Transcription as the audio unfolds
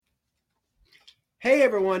Hey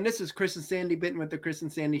everyone, this is Chris and Sandy Benton with the Chris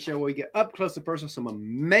and Sandy Show, where we get up close and personal with some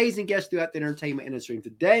amazing guests throughout the entertainment industry. And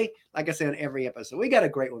today, like I said on every episode, we got a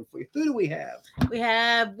great one for you. Who do we have? We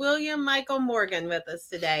have William Michael Morgan with us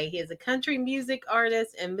today. He is a country music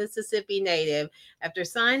artist and Mississippi native. After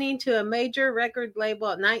signing to a major record label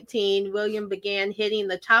at 19, William began hitting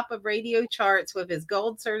the top of radio charts with his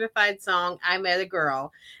gold certified song, I Met a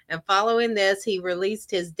Girl. And following this, he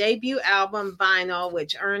released his debut album, Vinyl,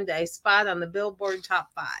 which earned a spot on the Billboard Top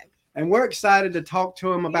 5. And we're excited to talk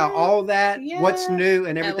to him about all that, what's new,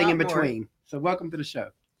 and everything in between. More. So welcome to the show.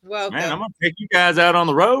 Welcome. Man, I'm going to take you guys out on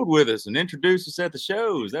the road with us and introduce us at the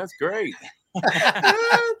shows. That's great.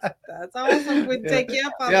 That's awesome. We'd take you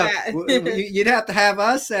up on that. You'd have to have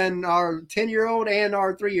us and our 10-year-old and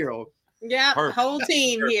our 3-year-old. Yeah, whole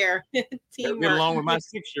team here. Get along with my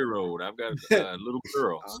 6-year-old. I've got a little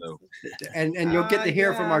girl. Awesome. So, and you'll get to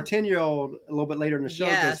hear from our 10-year-old a little bit later in the show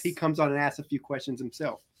because he comes on and asks a few questions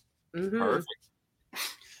himself. Perfect.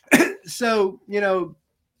 So,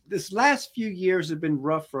 this last few years have been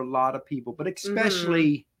rough for a lot of people, but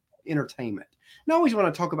especially entertainment. And I always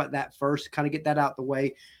want to talk about that first, kind of get that out the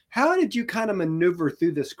way. How did you kind of maneuver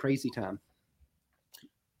through this crazy time?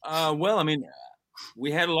 Well, I mean,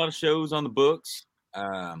 we had a lot of shows on the books.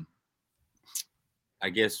 I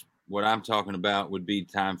guess what I'm talking about would be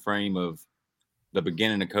time frame of the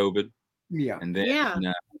beginning of COVID. Yeah. And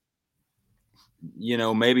then,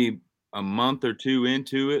 maybe a month or two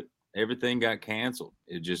into it, everything got canceled.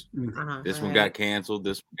 It just, this one got canceled.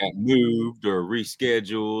 This one got moved or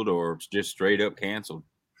rescheduled or just straight up canceled.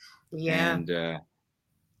 Yeah. And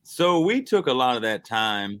so we took a lot of that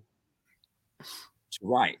time to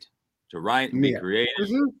write and be creative.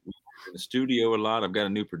 We're in the studio a lot. I've got a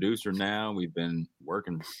new producer now. We've been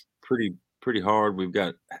working pretty hard. We've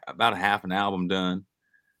got about half an album done.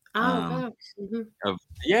 Oh,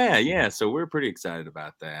 yeah. So we're pretty excited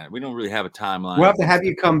about that. We don't really have a timeline. We'll have to have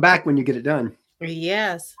you come back when you get it done.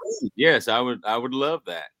 Yes. Yes, I would love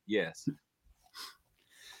that. Yes.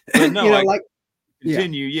 But no,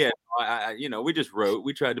 continue. Yeah. We just wrote.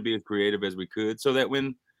 We tried to be as creative as we could so that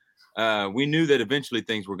when we knew that eventually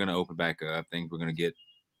things were going to open back up, things were going to get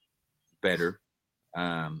better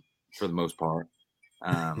for the most part.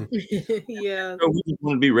 Yeah. So we just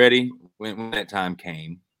want to be ready when that time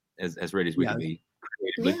came, as ready as we could be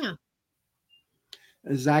creatively. Yeah.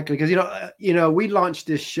 Exactly, because we launched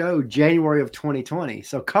this show January of 2020,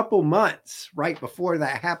 so a couple months right before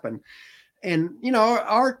that happened. And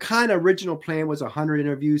our kind of original plan was 100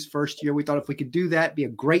 interviews first year. We thought if we could do that, be a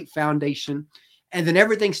great foundation. And then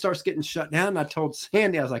everything starts getting shut down. And I told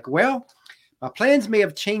Sandy, I was like, well, my plans may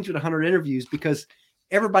have changed with 100 interviews because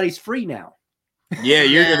everybody's free now. Yeah,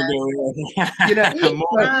 you're gonna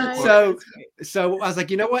go. So I was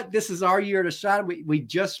like, you know what? This is our year to shine. We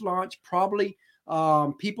just launched. Probably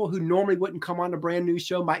people who normally wouldn't come on a brand new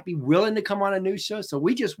show might be willing to come on a new show. So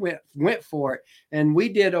we just went for it, and we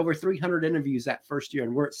did over 300 interviews that first year,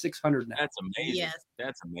 and we're at 600 now. That's amazing. Yes.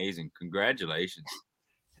 That's amazing. Congratulations.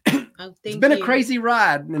 It's been a crazy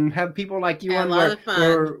ride, and have people like you on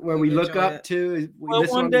where we look up to.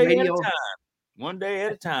 One day at a time. One day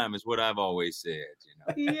at a time is what I've always said.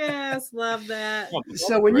 Yes, love that.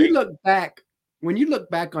 So when you look back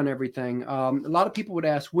on everything, a lot of people would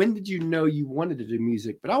ask, when did you know you wanted to do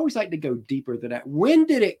music? But I always like to go deeper than that. When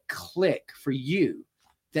did it click for you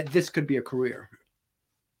that this could be a career?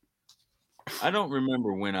 I don't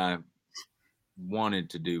remember when I wanted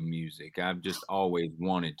to do music. I've just always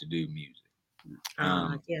wanted to do music.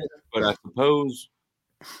 But I suppose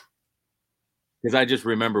because I just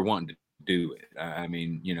remember wanting to do it. I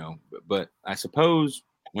mean, but I suppose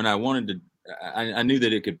when I wanted to, I knew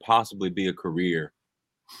that it could possibly be a career.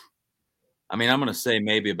 I mean, I'm going to say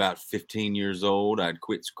maybe about 15 years old. I'd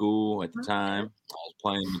quit school at the time. I was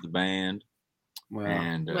playing with the band. Wow.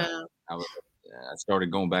 And I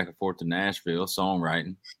started going back and forth to Nashville,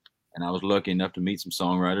 songwriting. And I was lucky enough to meet some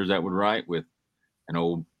songwriters that would write with an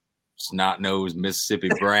old snot-nosed Mississippi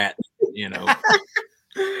brat,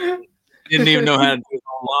 Didn't even know how to do his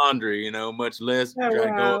own laundry, much less try to go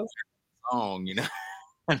up a song,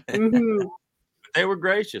 They were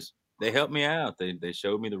gracious. They helped me out. They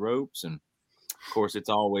showed me the ropes. And, of course, it's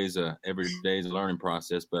always every day is a learning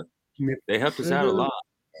process. But they helped us out a lot,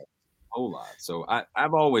 a whole lot. So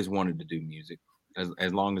I've always wanted to do music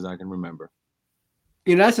as long as I can remember.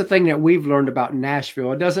 That's the thing that we've learned about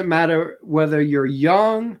Nashville. It doesn't matter whether you're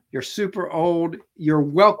young, you're super old, you're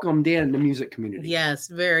welcomed in the music community. Yes,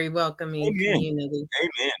 very welcoming community.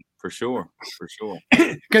 Amen. for sure.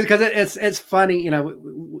 Because it's funny,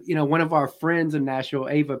 one of our friends in Nashville,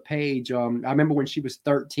 Ava Page. I remember when she was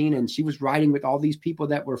 13 and she was writing with all these people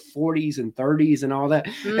that were 40s and 30s and all that.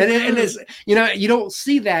 Mm-hmm. And it's you don't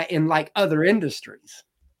see that in like other industries.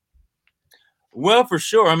 Well, for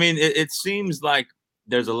sure. I mean, it seems like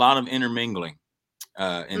there's a lot of intermingling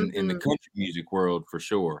in the country music world, for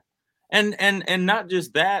sure. And not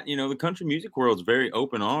just that, the country music world is very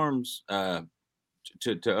open arms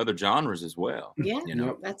to other genres as well. Yeah,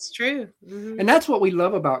 that's true. Mm-hmm. And that's what we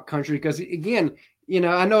love about country, because again,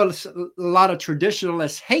 I know a lot of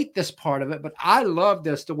traditionalists hate this part of it, but I love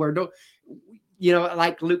this to where,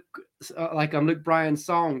 like Luke Bryan's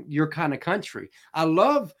song, Your Kind of Country. I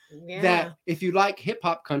love that if you like hip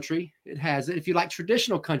hop country, it has it. If you like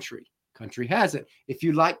traditional country has it. If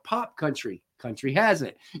you like pop country has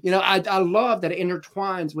it. I love that it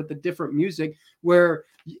intertwines with the different music, where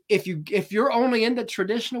if you're only into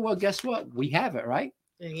traditional, well, guess what? We have it, right?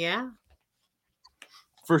 Yeah.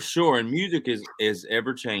 For sure. And music is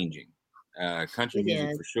ever changing. Country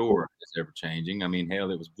music for sure is ever changing. I mean,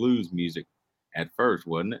 hell, it was blues music at first,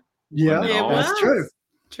 wasn't it? Yeah, that's true.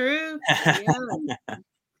 True. Yeah.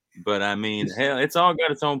 But I mean, hell, it's all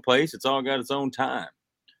got its own place. It's all got its own time.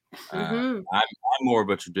 I'm more of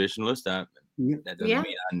a traditionalist. That doesn't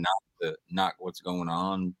mean I'm not what's going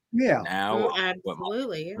on now.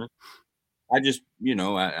 Absolutely. I just,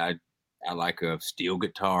 I like a steel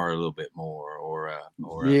guitar a little bit more, or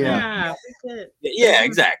exactly.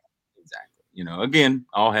 Again,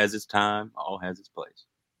 all has its time, all has its place.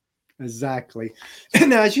 Exactly.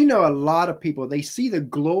 Now, as you know, a lot of people, they see the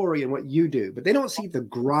glory in what you do, but they don't see the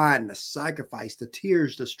grind, the sacrifice, the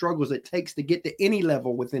tears, the struggles it takes to get to any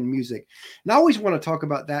level within music. And I always want to talk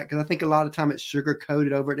about that, because I think a lot of time it's sugar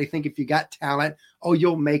coated over it. They think if you got talent,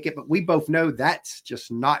 you'll make it. But we both know that's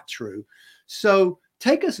just not true. So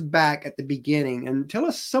take us back at the beginning and tell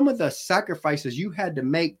us some of the sacrifices you had to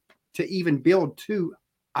make to even build to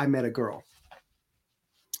I Met a Girl.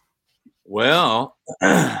 Well,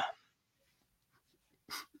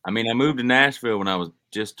 I mean, I moved to Nashville when I was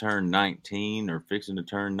just turned 19 or fixing to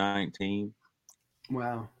turn 19.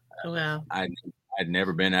 Wow. I'd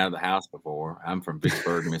never been out of the house before. I'm from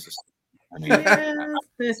Vicksburg, Mississippi. I mean, I'm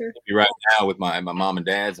right now with my mom and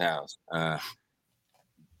dad's house. But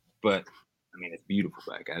I mean, it's beautiful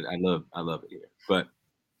back. I love it here. But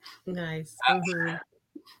nice. I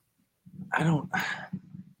don't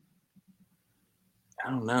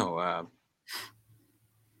know.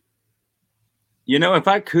 If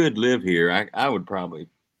I could live here, I'd probably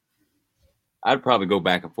go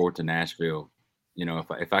back and forth to Nashville.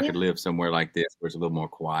 If I could live somewhere like this where it's a little more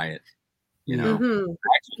quiet. I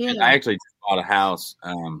actually just bought a house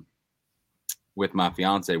with my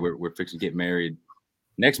fiance. We're fixing to get married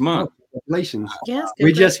next month. Congratulations! Yes,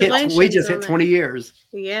 we just hit 20 years.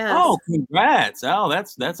 Yeah. Oh, congrats! Oh,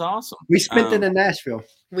 that's awesome. We spent it in Nashville.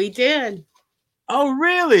 We did. Oh,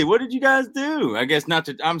 really? What did you guys do? I guess not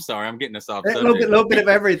to. I'm sorry, I'm getting us off. A little bit of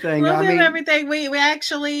everything. Of everything. We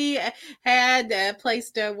actually had a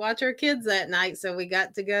place to watch our kids that night, so we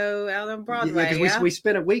got to go out on Broadway. Because we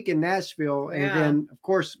spent a week in Nashville, and then of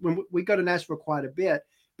course when we go to Nashville quite a bit,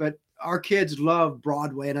 but our kids love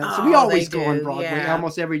Broadway, and so we always go on Broadway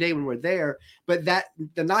almost every day when we're there. But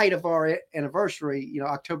the night of our anniversary,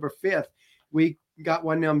 October 5th, we got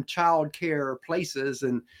one of them child care places,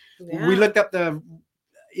 and we looked up the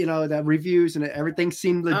reviews, and everything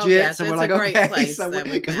seemed legit. So we're like, okay, so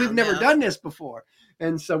because we've never done this before,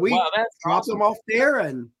 and so we dropped them off there,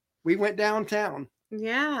 and we went downtown.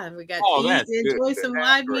 Yeah, we got to enjoy some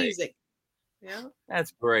live music. Yeah,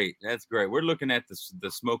 that's great. We're looking at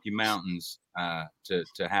the Smoky Mountains to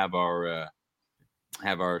have our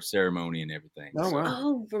ceremony and everything. Oh, wow.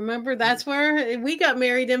 Oh, remember that's where we got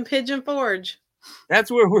married in Pigeon Forge. That's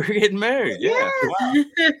where we're getting married. Yeah.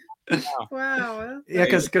 Wow. Yeah,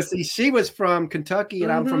 because she was from Kentucky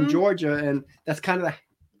and I'm from Georgia, and that's kind of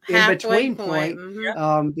the in-between point.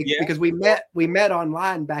 Because we met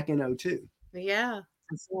online back in 2002. Yeah.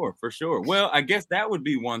 For sure. Well, I guess that would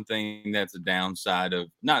be one thing that's a downside of,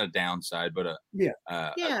 not a downside, but a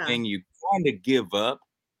thing you kind of give up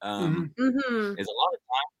is a lot of time with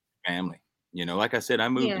family. Like I said, I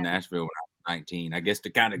moved to Nashville when I was 19. I guess to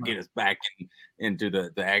kind of get us back into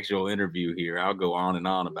the actual interview here. I'll go on and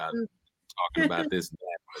on about talking about this and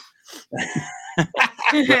that.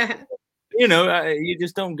 But, you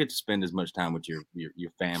just don't get to spend as much time with your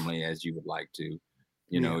family as you would like to.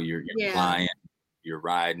 You're flying, you're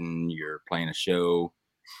riding, you're playing a show.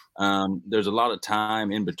 There's a lot of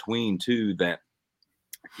time in between too that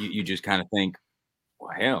you just kind of think,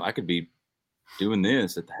 well, hell, I could be doing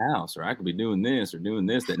this at the house, or I could be doing this or doing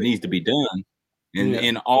this that needs to be done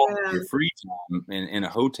in all your free time in a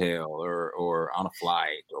hotel or on a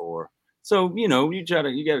flight. Or so, you know, you got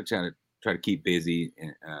to try to keep busy.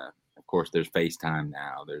 And of course, there's FaceTime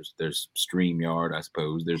now. There's StreamYard, I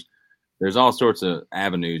suppose. There's all sorts of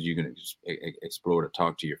avenues you can just explore to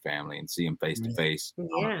talk to your family and see them face to face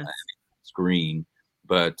on a screen.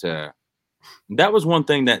 But that was one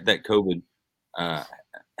thing that COVID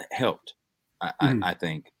helped. I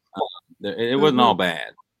think it wasn't all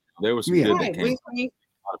bad. There was some good that came. A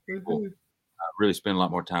lot of people really spend a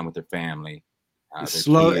lot more time with their family.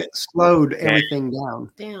 Slowed everything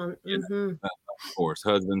down. Of course,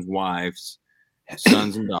 husbands, wives,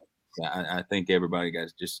 sons, and daughters. I think everybody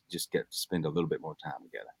just get to spend a little bit more time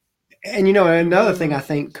together. And you know, another thing I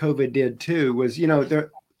think COVID did too was, you know,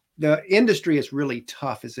 the industry is really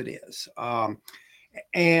tough as it is,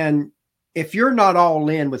 and if you're not all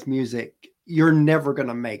in with music, you're never going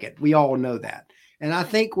to make it. We all know that. And I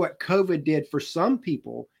think what COVID did for some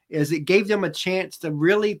people is it gave them a chance to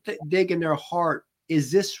really dig in their heart.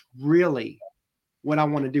 Is this really what I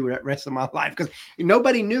want to do the rest of my life? Because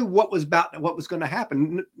nobody knew what was going to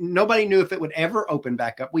happen. Nobody knew if it would ever open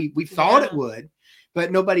back up. We thought it would,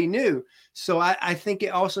 but nobody knew. So I think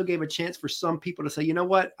it also gave a chance for some people to say, you know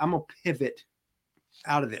what, I'm going to pivot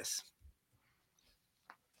out of this.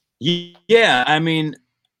 Yeah. I mean,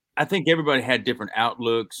 I think everybody had different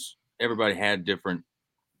outlooks. Everybody had different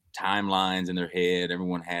timelines in their head.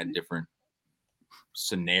 Everyone had different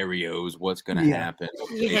scenarios. What's going to happen?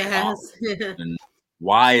 Yes. And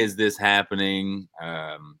why is this happening?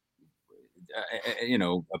 You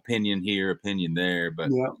know, opinion here, opinion there. But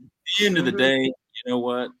at the end of the day, you know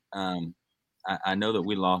what? I know that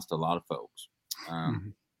we lost a lot of folks. I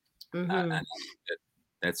know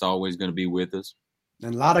that's always going to be with us.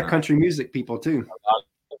 And a lot of country music people too. A lot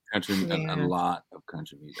of country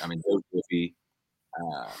music. I mean, Joe Diffie,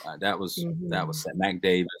 that was sad. Mac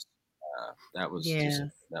Davis, that was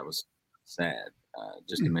sad.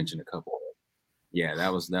 Just to mention a couple. Yeah,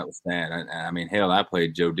 that was sad. I mean, hell, I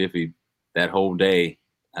played Joe Diffie that whole day.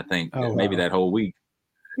 I think maybe that whole week,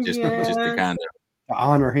 just to kind of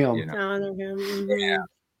honor him. You know? To honor him. Yeah.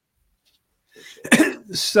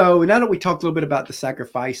 So now that we talked a little bit about the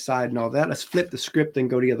sacrifice side and all that, let's flip the script and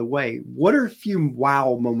go the other way. What are a few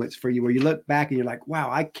wow moments for you where you look back and you're like,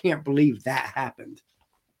 wow, I can't believe that happened?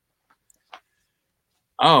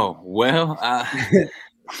 Oh, well, I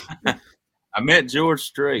met George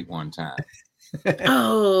Strait one time.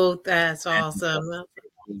 Oh, that's awesome. It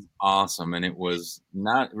was awesome. And it was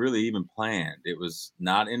not really even planned. It was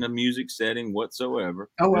not in a music setting whatsoever.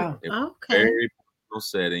 Oh, wow. It was a very personal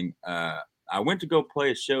setting. I went to go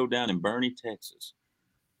play a show down in Bernie, Texas,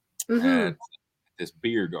 at this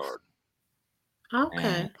beer garden. Okay.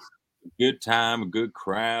 And a good time, a good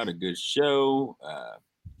crowd, a good show,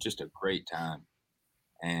 just a great time.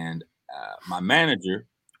 And my manager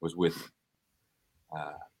was with me.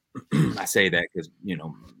 I say that because, you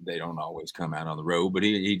know, they don't always come out on the road, but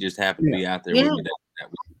he just happened to be out there with me that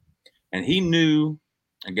week. And he knew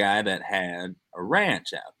a guy that had a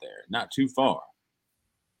ranch out there, not too far.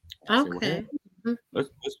 Okay. Said, let's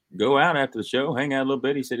go out after the show, hang out a little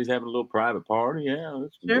bit. He said he's having a little private party. Yeah,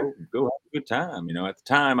 let's go have a good time. You know, at the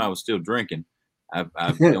time I was still drinking. I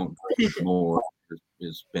don't drink anymore.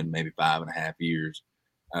 It's been maybe 5.5 years.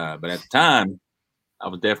 But at the time, I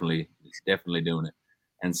was definitely doing it.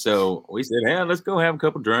 And so we said, hey, let's go have a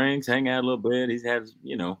couple drinks, hang out a little bit. He's had,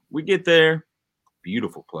 you know, we get there.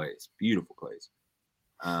 Beautiful place.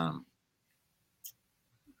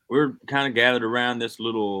 We're kind of gathered around this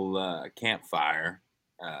little campfire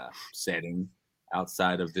setting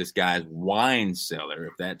outside of this guy's wine cellar,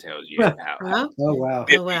 if that tells you how wow of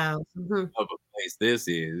a place this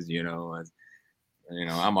is. You know,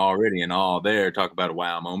 I'm already in awe there. Talk about a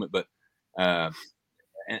wow moment, but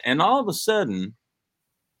and all of a sudden,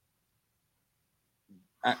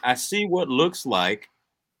 I see what looks like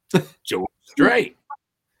George Strait.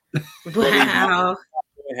 Wow.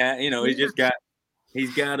 You know, he's got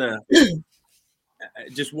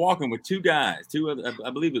just walking with two guys,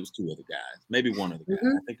 I believe it was two other guys, maybe one other guy.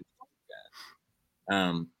 I think it was one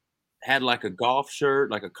other guy. Had like a golf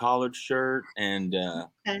shirt, like a collared shirt, and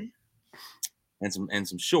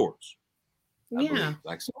some shorts. I believe,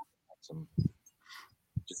 like some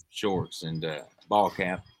just shorts and ball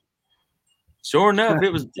cap. Sure enough,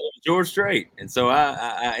 it was George Strait, and so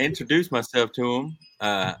I introduced myself to him,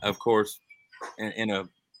 of course, in a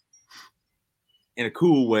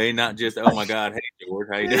cool way, not just oh my God, hey George,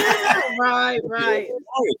 how you doing? Right.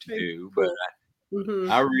 But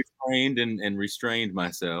I refrained and restrained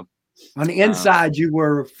myself. On the inside, you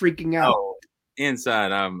were freaking out. Oh,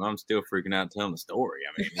 inside, I'm still freaking out telling the story.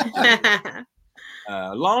 I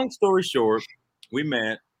mean, long story short, we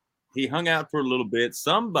met. He hung out for a little bit.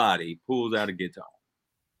 Somebody pulls out a guitar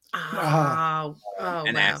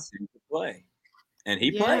and asks him to play, and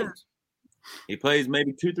he plays. He plays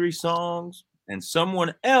maybe 2-3 songs, and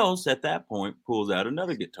someone else at that point pulls out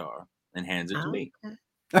another guitar and hands it to me.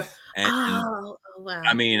 And wow.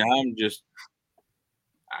 I mean, I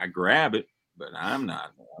grab it, but I'm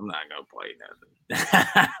not gonna play nothing.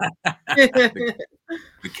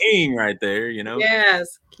 the king right there, you know.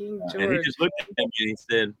 Yes, King George. And he just looked at me and he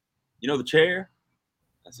said, "You know the chair?"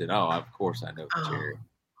 I said, "Oh, of course I know the chair."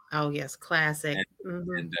 Oh yes, classic.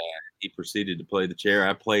 And he proceeded to play the chair.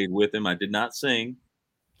 I played with him. I did not sing,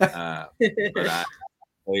 but I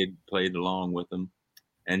played along with him.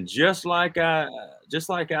 And just like out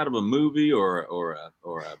of a movie or a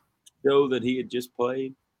show that he had just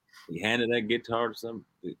played, he handed that guitar to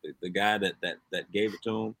the guy that gave it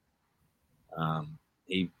to him.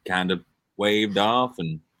 He kind of waved off,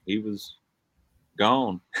 and he was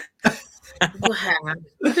gone. Wow.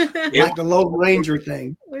 Like the Lone Ranger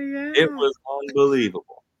thing. Yeah. It was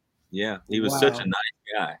unbelievable. Yeah, he was such a nice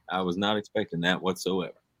guy. I was not expecting that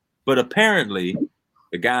whatsoever. But apparently,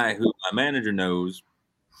 the guy who my manager knows,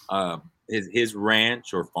 his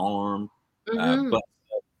ranch or farm, but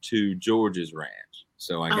to George's ranch.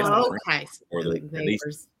 So I guess or at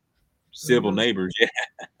least civil neighbors. Yeah.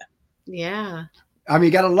 Yeah. I mean,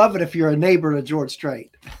 you got to love it if you're a neighbor to George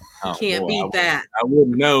Strait. Can't beat that. I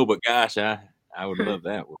wouldn't know, but gosh, I would love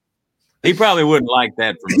that one. He probably wouldn't like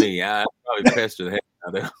that from me. I'd probably pester the heck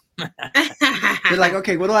out of him. You're like,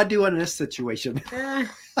 okay, what do I do in this situation? Yeah.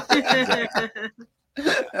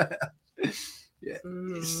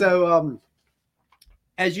 So,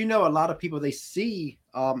 as you know, a lot of people, they see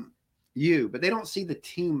you, but they don't see the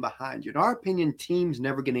team behind you. In our opinion, teams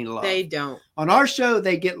never get any love. They don't. On our show,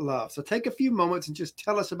 they get love. So take a few moments and just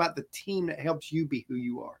tell us about the team that helps you be who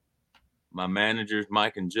you are. My managers,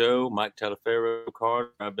 Mike and Joe, Mike Teleferro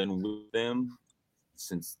Carter. I've been with them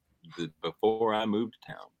since before I moved to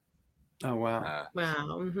town. Oh, wow.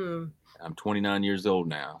 Wow. I'm 29 years old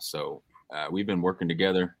now. So we've been working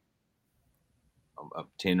together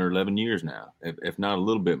 10 or 11 years now, if not a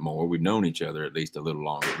little bit more. We've known each other at least a little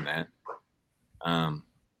longer than that.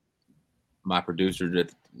 My producer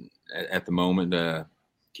at the moment,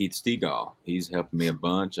 Keith Stegall, he's helping me a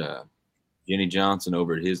bunch. Jenny Johnson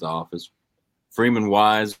over at his office, Freeman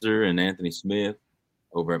Weiser and Anthony Smith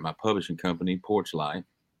over at my publishing company, Porchlight,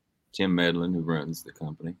 Tim Medlin, who runs the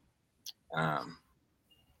company,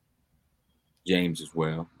 James as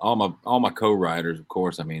well. All my co-writers, of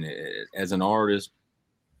course. I mean, as an artist,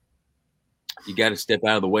 you got to step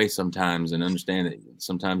out of the way sometimes and understand that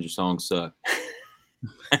sometimes your songs suck.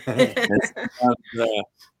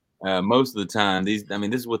 Most of the time, this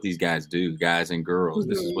is what these guys do, guys and girls.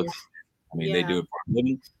 This is what they do it for a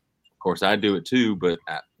living. Of course, I do it too, but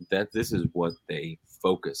this is what they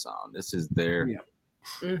focus on. This is their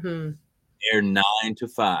their 9 to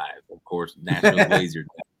 5. Of course, Nashville Laser.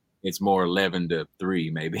 It's more 11 to 3,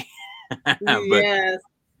 maybe. Yes.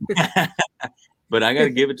 But I got to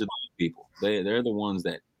give it to those people. They're the ones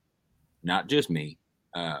that, not just me,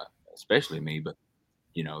 especially me, but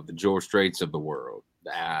the George Straits of the world.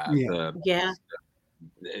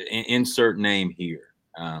 Insert name here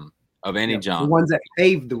of any genre. The ones that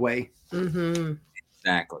paved the way.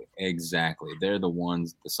 Exactly. They're the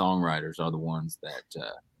ones. The songwriters are the ones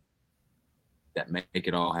that make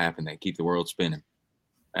it all happen. They keep the world spinning.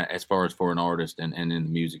 As far as for an artist and in the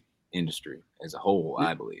music industry as a whole,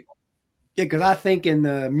 I believe. Yeah, because I think in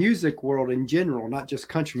the music world in general, not just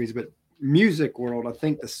country music, but music world, I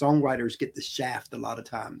think the songwriters get the shaft a lot of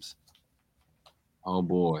times. Oh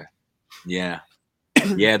boy, yeah,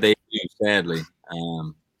 they do. Sadly,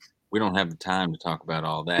 we don't have the time to talk about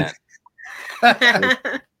all that.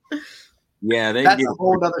 Yeah, that's a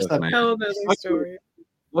whole other stuff. Whole other story.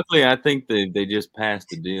 Luckily, I think they just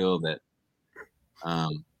passed a deal that.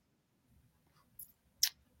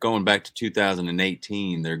 Going back to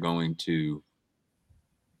 2018, they're going to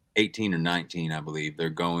 18 or 19, I believe. They're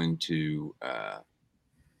going to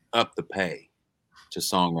up the pay to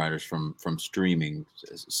songwriters from streaming.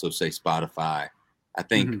 So say Spotify, I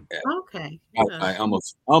think. Okay. Spotify,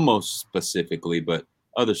 almost specifically, but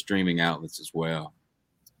other streaming outlets as well.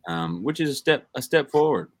 Which is a step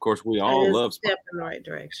forward. Of course, we all love step in the right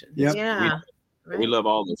direction. Yep. Yeah. We love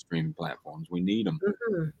all the streaming platforms. We need them.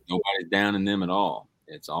 Nobody's down in them at all.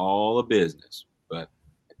 It's all a business. But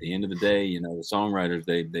at the end of the day, the songwriters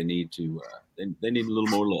they need to they need a little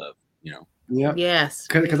more love. Yeah. Yes.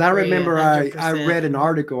 Because I remember I read an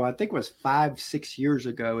article, I think it was 5-6 years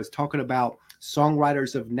ago, is talking about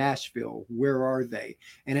songwriters of Nashville. Where are they?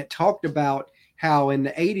 And it talked about how in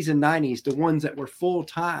the 80s and 90s, the ones that were full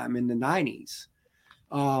time in the 90s,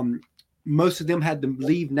 most of them had to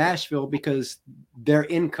leave Nashville because their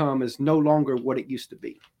income is no longer what it used to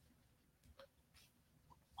be.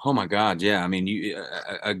 Oh my God. Yeah. I mean,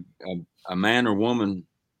 a man or woman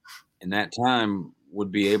in that time would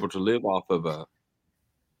be able to live off of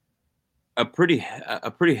a pretty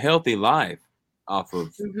healthy life off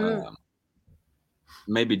of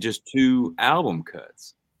maybe just 2 album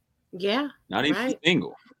cuts. Yeah. Not even a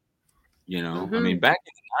single. You know, I mean, back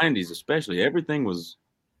in the 90s, especially, everything was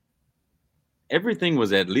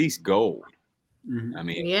at least gold. Mm-hmm. I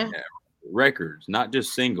mean, records, not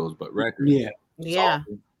just singles, but records. Yeah. Yeah.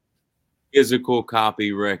 Physical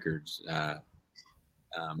copy records.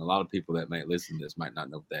 A lot of people that might listen to this might not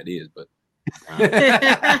know what that is, but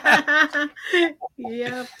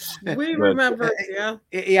yeah, we remember.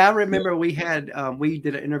 Yeah, I remember we had we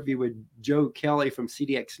did an interview with Joe Kelly from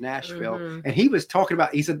CDX Nashville, and he was talking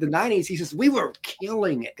about. He said the 90s. He says we were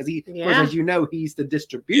killing it because he, of course, as you know, he's the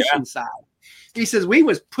distribution side. He says we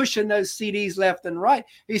was pushing those CDs left and right.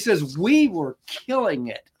 He says we were killing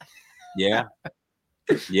it. Yeah.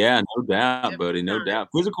 Yeah, no doubt, buddy. No doubt.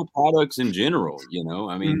 Physical products in general, you know,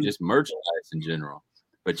 I mean, just merchandise in general.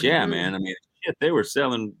 But yeah, man, I mean, shit, they were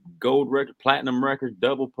selling gold record, platinum records,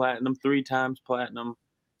 double platinum, 3 times platinum,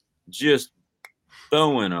 just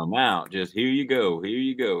throwing them out. Just here you go, here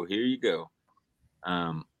you go, here you go.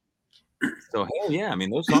 So hell yeah, I mean,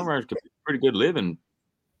 those songwriters could be pretty good living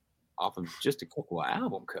off of just a couple of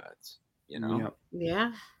album cuts, you know?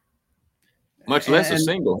 Yeah. Much less a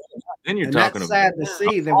single. Then you're talking that's about sad to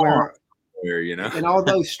see that where you know, and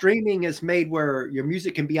although streaming is made where your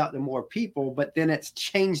music can be out to more people, but then it's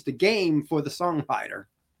changed the game for the songwriter.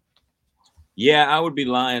 Yeah, I would be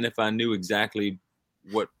lying if I knew exactly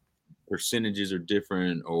what percentages are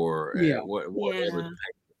different or whatever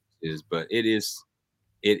the is, but it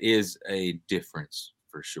is a difference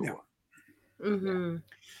for sure. Mm-hmm.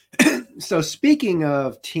 So speaking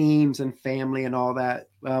of teams and family and all that,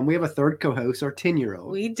 we have a third co-host, our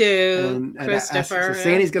 10-year-old. We do, Christopher. So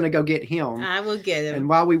Sandy's going to go get him. I will get him. And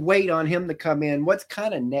while we wait on him to come in, what's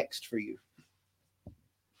kind of next for you?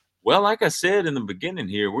 Well, like I said in the beginning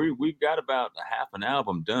here, we've got about a half an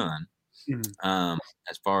album done.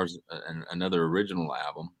 As far as another original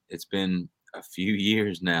album, it's been a few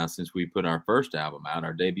years now since we put our first album out,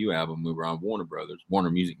 our debut album. We were on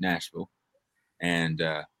Warner Music Nashville, and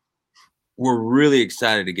we're really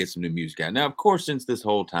excited to get some new music out. Now, of course, since this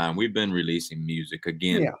whole time, we've been releasing music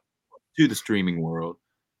again to the streaming world,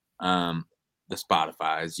 the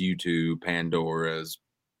Spotify's, YouTube, Pandora's,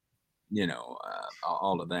 you know,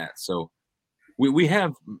 all of that. So we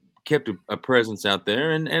have kept a presence out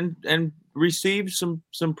there and received some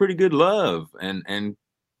pretty good love and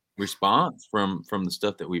response from the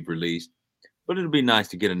stuff that we've released. But it'll be nice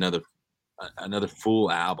to get another full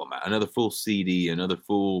album, another full CD, another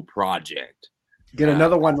full project. Get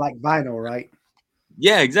another one like vinyl, right?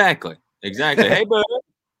 Yeah, exactly. Hey, bud.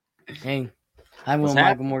 Hey, I'm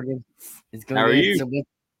Michael Morgan. It's going. How are you? So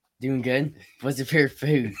doing good. What's your favorite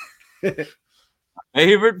food?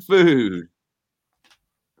 Favorite food?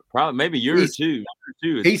 Probably maybe yours too.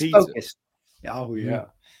 He's pizza. Focused. Oh yeah.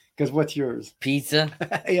 Because what's yours? Pizza.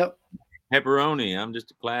 Yep. Pepperoni. I'm just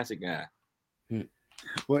a classic guy.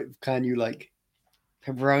 What kind you like?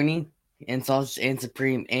 Pepperoni and sausage and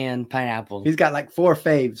supreme and pineapple. He's got like 4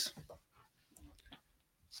 faves.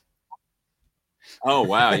 Oh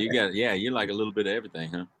wow, you like a little bit of everything,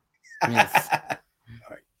 huh? Yes.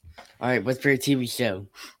 All right. What's your TV show?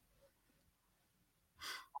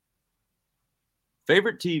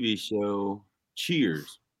 Favorite TV show?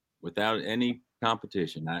 Cheers. Without any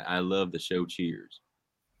competition. I love the show Cheers.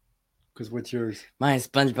 Because what's yours? Mine is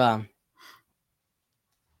SpongeBob.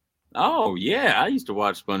 Oh yeah, I used to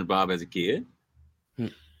watch SpongeBob as a kid.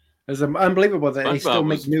 It's unbelievable that SpongeBob they still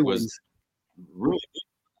make new ones. Really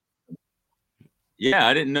good. Yeah,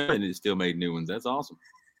 I didn't know that it still made new ones. That's awesome.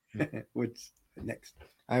 What's next?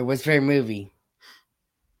 All right, what's your favorite movie?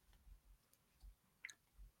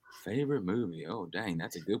 Favorite movie? Oh dang,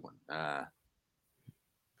 that's a good one.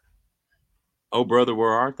 Oh brother,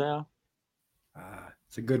 where art thou?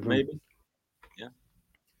 It's a good one. Maybe. Yeah.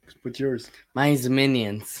 What's yours? Mine's the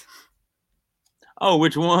Minions. Oh,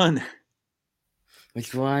 which one?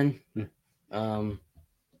 Which one?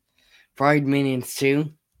 Pride Minions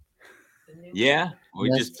 2. Yeah,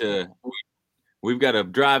 we've got a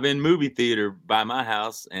drive-in movie theater by my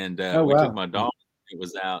house, and we took my daughter. It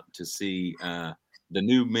was out to see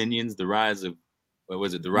new Minions, the Rise of what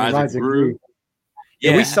was it? The Rise of Gru. Gru.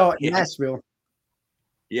 Yeah, we saw it in Nashville.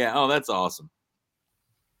 Yeah. Oh, that's awesome.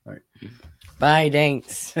 All right. Bye,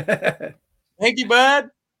 thanks. Thank you, bud.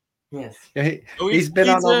 Yes. Yeah, he's been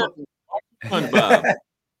on almost, Bob.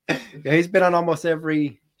 Yeah, he's been on almost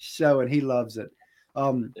every show and he loves it.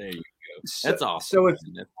 There you go. That's awesome.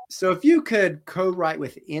 So if you could co-write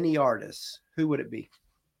with any artist, who would it be?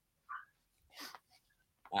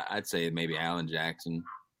 I'd say maybe Alan Jackson.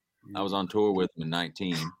 I was on tour with him in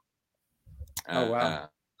 19. Oh wow.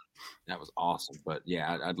 That was awesome. But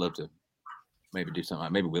yeah, I'd love to maybe do something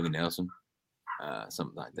like maybe Willie Nelson,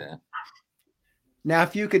 something like that. Now,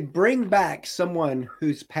 if you could bring back someone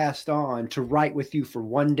who's passed on to write with you for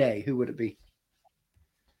one day, who would it be?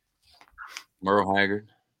 Merle Haggard.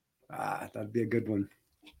 That'd be a good one.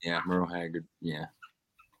 Yeah, Merle Haggard. Yeah.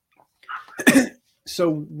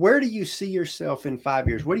 So where do you see yourself in 5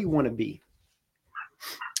 years? What do you want to be?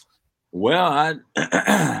 Well,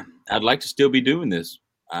 I'd like to still be doing this.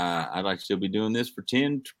 I'd like to still be doing this for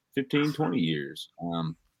 10, 15, 20 years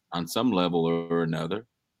on some level or another.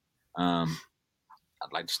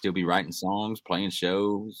 I'd like to still be writing songs, playing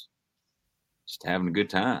shows, just having a good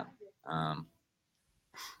time.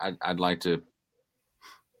 I'd like to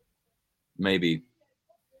maybe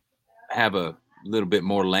have a little bit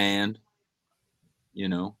more land,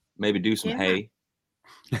 maybe do some hay.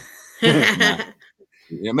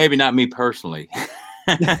 Maybe not me personally,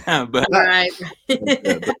 but right.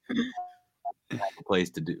 a place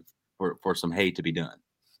to do for some hay to be done.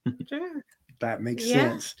 Sure. That makes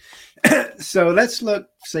sense. So let's look,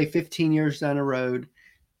 say 15 years down the road,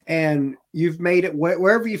 and you've made it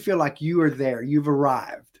wherever you feel like you are there, you've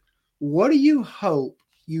arrived. What do you hope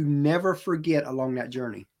you never forget along that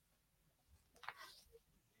journey?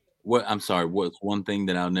 I'm sorry, what's one thing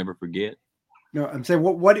that I'll never forget? No, I'm saying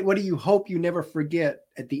what do you hope you never forget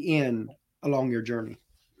at the end along your journey?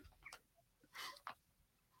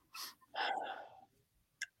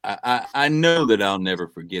 I know that I'll never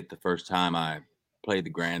forget the first time I played the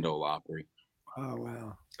Grand Ole Opry. Oh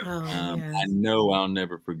wow! I know I'll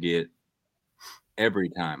never forget every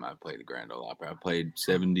time I played the Grand Ole Opry. I played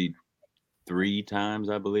 73 times,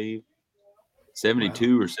 I believe,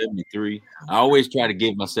 72 or 73. I always try to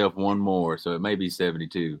give myself one more, so it may be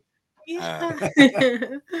 72. Yeah.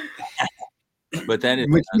 But that is,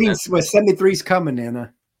 which means 73 is coming,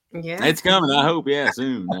 Anna. Yeah, it's coming. I hope,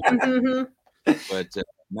 soon. But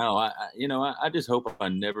no, I just hope I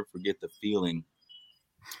never forget the feeling,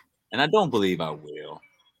 and I don't believe I will.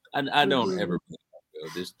 I don't ever believe I will.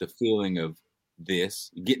 Just the feeling of this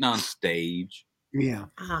getting on stage, for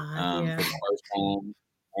the first time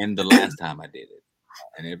and the last time I did it,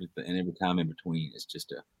 and every time in between, it's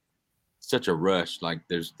just such a rush. Like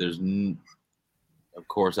there's of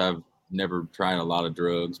course I've never tried a lot of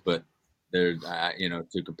drugs, but there's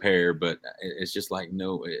to compare, but it's just like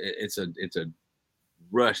it's a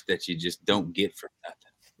rush that you just don't get from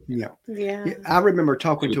nothing. Yeah. I remember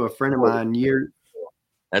talking to a friend of mine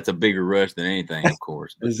That's a bigger rush than anything, of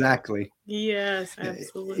course. Exactly. Yes,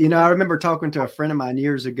 absolutely. I remember talking to a friend of mine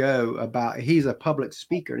years ago about, he's a public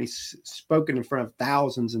speaker and he's spoken in front of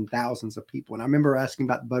thousands and thousands of people. And I remember asking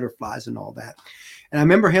about butterflies and all that. And I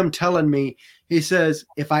remember him telling me, he says,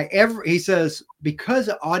 because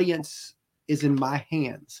the audience is in my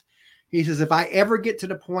hands, he says, if I ever get to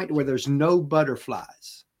the point where there's no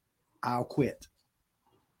butterflies, I'll quit.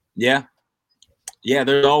 Yeah. Yeah,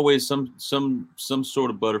 there's always some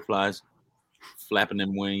sort of butterflies flapping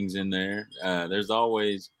them wings in there. There's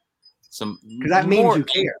always some. Because that means you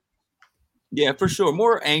care. Yeah, for sure.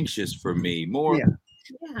 More anxious for me. More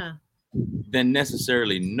than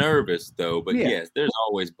necessarily nervous, though. But yes, there's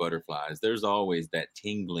always butterflies. There's always that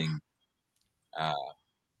tingling.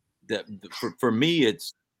 For me,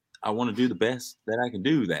 it's I want to do the best that I can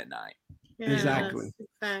do that night. Yes, exactly.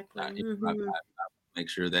 I make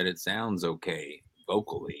sure that it sounds okay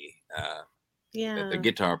vocally. The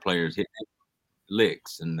guitar players hit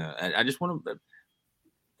licks, and I just want to.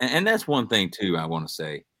 And that's one thing too. I want to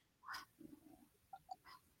say,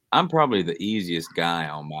 I'm probably the easiest guy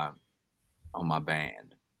on my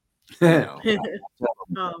band. Some of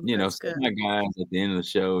my guys at the end of the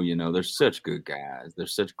show, they're such good guys. They're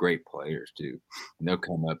such great players too, and they'll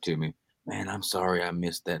come up to me, man, I'm sorry I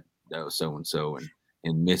missed that so and so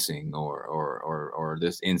and missing or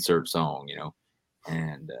this insert song,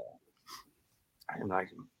 and I'm like,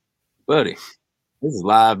 buddy, this is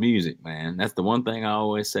live music, man. That's the one thing I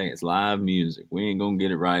always say. It's live music. We ain't gonna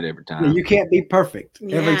get it right every time. You can't be perfect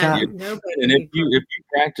every time. And if you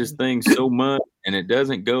practice things so much and it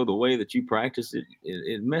doesn't go the way that you practice it,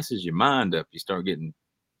 it messes your mind up. You start getting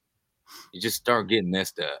you just start getting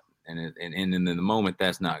messed up. And in the moment,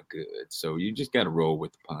 that's not good. So you just got to roll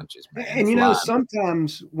with the punches, man. And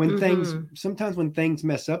sometimes when things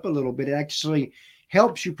mess up a little bit, it actually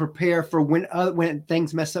helps you prepare for when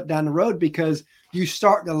things mess up down the road, because you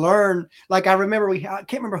start to learn. Like I remember I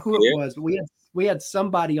can't remember who it was, but we had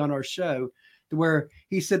somebody on our show where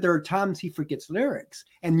he said there are times he forgets lyrics,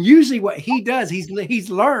 and usually what he does, he's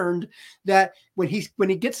learned that when he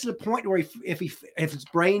gets to the point where if his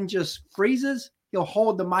brain just freezes, he'll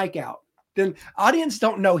hold the mic out. Then audience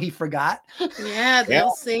don't know he forgot. Yeah,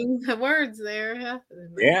 they'll sing the words there.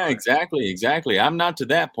 Yeah, exactly. I'm not to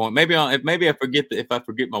that point. Maybe I forget if I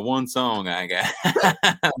forget my one song I got.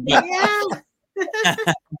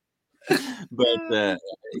 But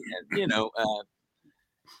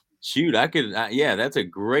shoot, I could. That's a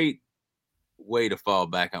great way to fall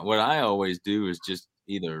back on. What I always do is just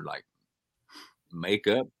either like make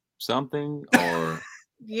up something or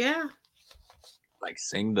like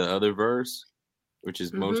sing the other verse, which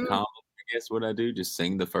is most common. I guess what I do, just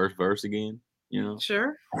sing the first verse again.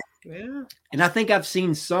 Sure, yeah. And I think I've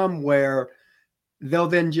seen some where they'll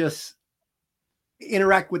then just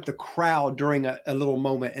interact with the crowd during a little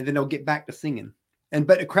moment, and then they'll get back to singing.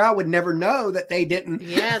 But the crowd would never know that they didn't.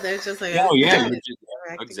 Yeah, they're just like,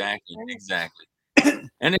 exactly.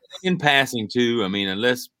 And in passing too, I mean,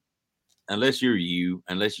 unless you're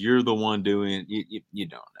the one doing it, you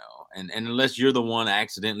don't know. And unless you're the one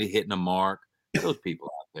accidentally hitting a mark, those people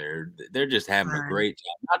out there, they're just having a great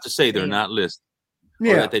time. Not to say they're not listening,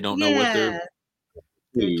 or that they don't know what they're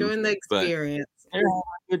doing the experience. They're having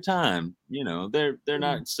a good time. They're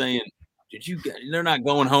not saying, they're not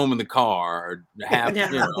going home in the car or they're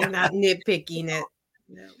not nitpicking it.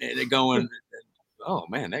 No. They're going, oh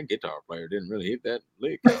man, that guitar player didn't really hit that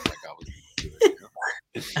lick like I was doing.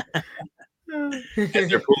 And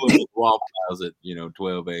they're pulling the waffles at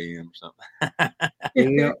 12 a.m. or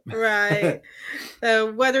something. Right.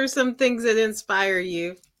 What are some things that inspire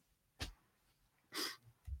you?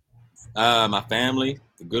 My family,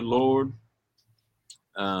 the good Lord,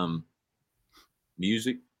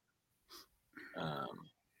 music,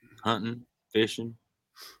 hunting, fishing.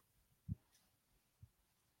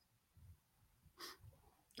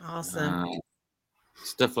 Awesome.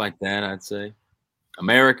 Stuff like that, I'd say.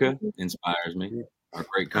 America inspires me. Our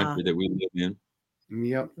great country that we live in.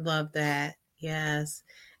 Yep. Love that. Yes.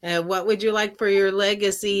 What would you like for your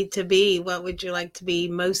legacy to be? What would you like to be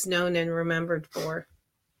most known and remembered for?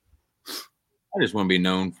 I just want to be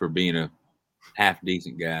known for being a half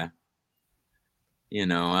decent guy.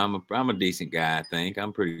 I'm a decent guy. I think I'm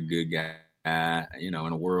a pretty good guy. In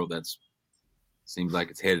a world that's seems like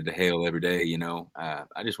it's headed to hell every day.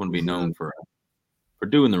 I just want to be known for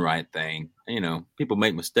doing the right thing. People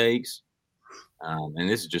make mistakes, and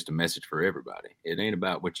this is just a message for everybody. It ain't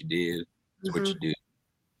about what you did; it's what you do.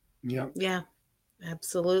 Yeah,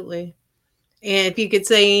 absolutely. And if you could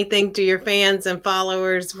say anything to your fans and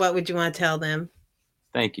followers, what would you want to tell them?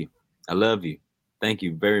 Thank you. I love you. Thank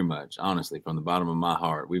you very much. Honestly, from the bottom of my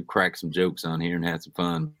heart. We've cracked some jokes on here and had some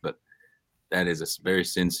fun, but that is a very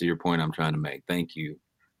sincere point I'm trying to make. Thank you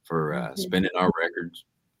for spinning our records,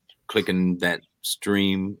 clicking that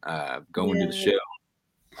stream, going to the show,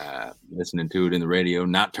 listening to it in the radio,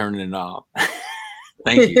 not turning it off.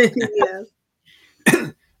 Thank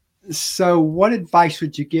you. So what advice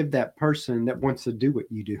would you give that person that wants to do what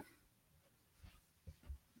you do?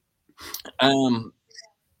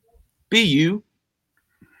 Be you.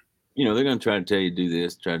 They're going to try to tell you to do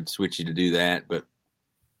this, try to switch you to do that, but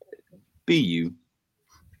be you.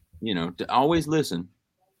 To always listen,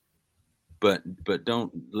 but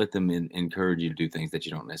don't let them encourage you to do things that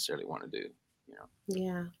you don't necessarily want to do.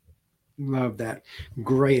 Yeah. Love that.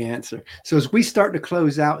 Great answer. So as we start to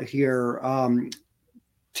close out here,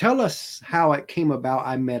 tell us how it came about.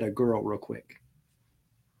 I Met a Girl real quick.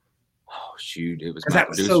 Oh shoot. It was that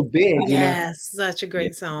was so big. Yes. Such a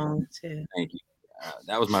great song too. Thank you.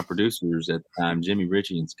 That was my producers at the time, Jimmy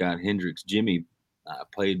Ritchie and Scott Hendricks. Jimmy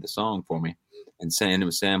played the song for me and sang. It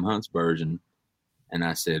was Sam Hunt's version. And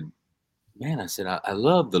I said, man, I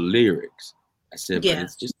love the lyrics. I said, but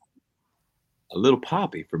it's just a little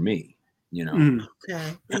poppy for me,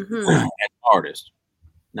 Okay. As an artist,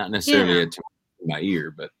 not necessarily to my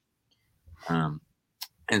ear, but,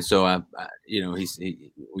 and so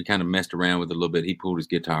we kind of messed around with it a little bit. He pulled his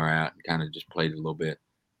guitar out and kind of just played it a little bit.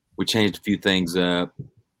 We changed a few things up,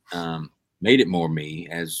 made it more me,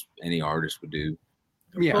 as any artist would do.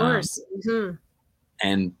 Of course.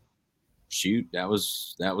 And shoot, that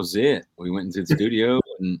was it. We went into the studio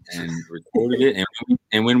and recorded it.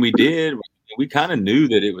 And when we did, we kind of knew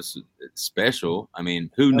that it was special. I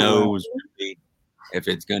mean, who knows really if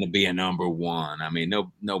it's going to be a number one. I mean,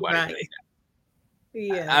 nobody. Right.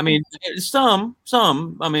 Yeah. I mean, some.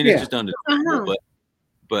 I mean, it's just understandable,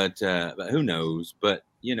 but who knows? But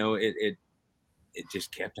it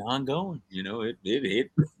just kept on going. It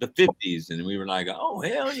hit the 50s, and we were like, oh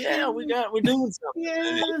hell yeah, we're doing something.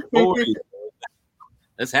 Yeah. 40s,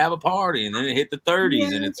 let's have a party, and then it hit the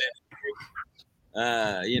 30s, and it's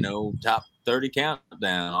top 30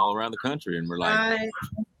 countdown all around the country, and we're like,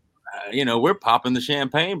 we're popping the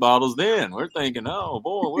champagne bottles. Then we're thinking, oh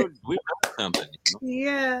boy, we've done something.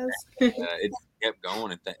 Yes. It kept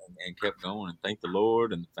going and kept going, and thank the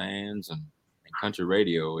Lord and the fans and country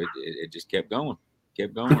radio. It just kept going, and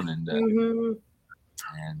Mm-hmm.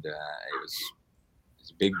 and it was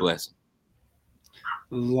a big blessing.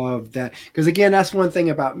 Love that, because again, that's one thing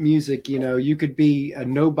about music. You could be a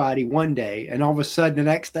nobody one day, and all of a sudden the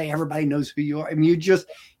next day everybody knows who you are. I mean, you just,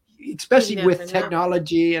 especially with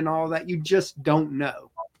technology and all that, you just don't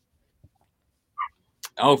know.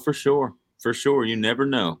 Oh, for sure. You never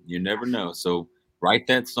know. So write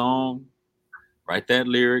that song, write that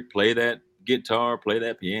lyric, play that guitar, play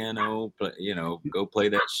that piano, go play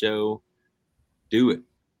that show. Do it,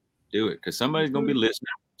 because somebody's gonna be listening.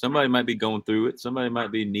 Somebody might be going through it. Somebody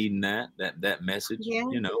might be needing that message. Yeah.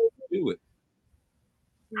 Do it.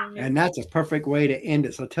 And that's a perfect way to end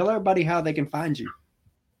it. So tell everybody how they can find you.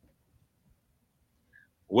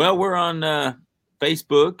 Well, we're on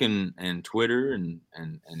Facebook and Twitter and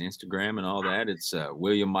Instagram and all that. It's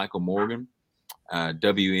William Michael Morgan,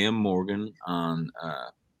 WM Morgan on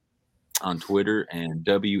Twitter, and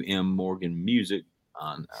WM Morgan Music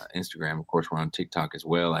on Instagram. Of course, we're on TikTok as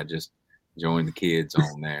well. I just joined the kids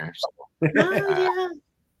on there. So,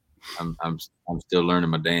 I'm still learning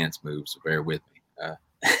my dance moves, so bear with me.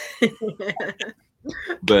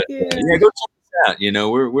 But go check us out.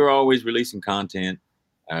 We're always releasing content,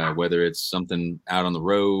 whether it's something out on the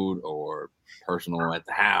road or personal at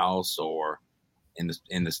the house or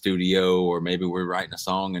in the studio, or maybe we're writing a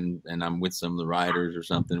song and I'm with some of the writers or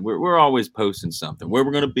something. We're always posting something where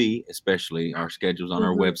we're going to be, especially our schedules on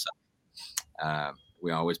our website.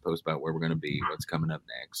 We always post about where we're going to be, what's coming up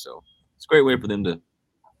next. So it's a great way for them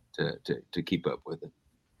to keep up with it.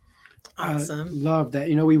 Awesome. Love that.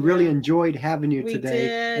 We really enjoyed having you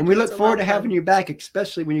today. And we look forward to having you back,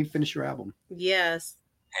 especially when you finish your album. Yes.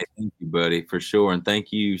 Hey, thank you, buddy, for sure. And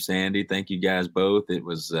thank you, Sandy. Thank you guys both. It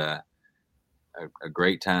was a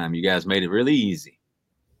great time. You guys made it really easy.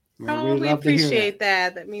 Well, we appreciate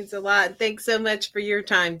that. That means a lot. Thanks so much for your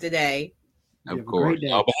time today. Of course.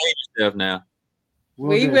 I'll behave yourself now.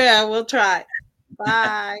 We will. We'll try.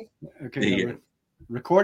 Bye. Okay. Record.